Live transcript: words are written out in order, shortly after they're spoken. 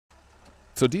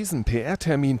Zu diesem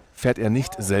PR-Termin fährt er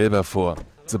nicht selber vor.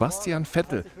 Sebastian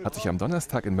Vettel hat sich am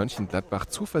Donnerstag in Mönchengladbach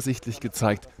zuversichtlich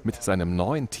gezeigt, mit seinem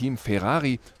neuen Team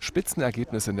Ferrari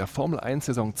Spitzenergebnisse in der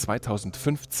Formel-1-Saison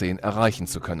 2015 erreichen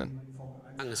zu können.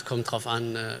 Es kommt darauf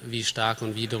an, wie stark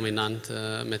und wie dominant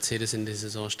Mercedes in die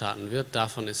Saison starten wird.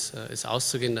 Davon ist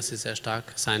auszugehen, dass sie sehr stark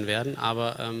sein werden.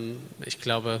 Aber ich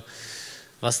glaube,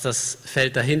 was das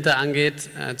Feld dahinter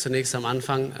angeht, zunächst am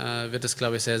Anfang, wird es,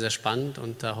 glaube ich, sehr, sehr spannend.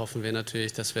 Und da hoffen wir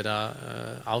natürlich, dass wir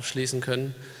da aufschließen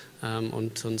können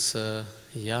und uns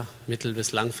mittel-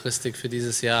 bis langfristig für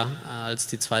dieses Jahr als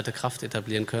die zweite Kraft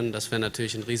etablieren können. Das wäre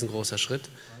natürlich ein riesengroßer Schritt.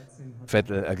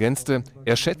 Vettel ergänzte,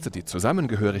 er schätze die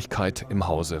Zusammengehörigkeit im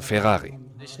Hause Ferrari.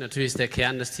 Natürlich ist der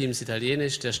Kern des Teams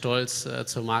italienisch, der Stolz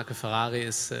zur Marke Ferrari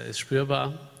ist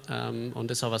spürbar und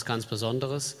ist auch was ganz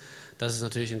Besonderes. Das ist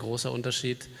natürlich ein großer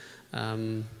Unterschied.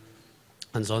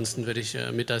 Ansonsten würde ich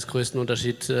mit als größten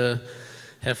Unterschied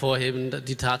hervorheben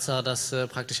die Tatsache, dass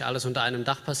praktisch alles unter einem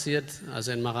Dach passiert.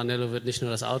 Also in Maranello wird nicht nur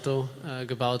das Auto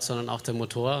gebaut, sondern auch der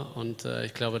Motor. Und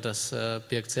ich glaube, das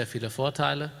birgt sehr viele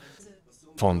Vorteile.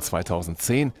 Von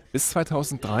 2010 bis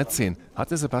 2013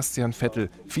 hatte Sebastian Vettel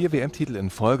 4 WM-Titel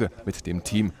in Folge mit dem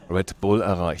Team Red Bull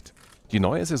erreicht. Die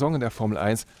neue Saison in der Formel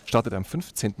 1 startet am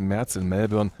 15. März in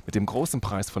Melbourne mit dem großen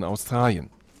Preis von Australien.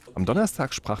 Am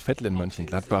Donnerstag sprach Vettel in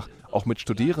Mönchengladbach auch mit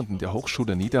Studierenden der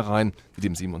Hochschule Niederrhein, die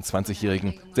dem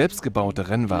 27-Jährigen selbstgebaute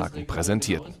Rennwagen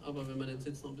präsentierten.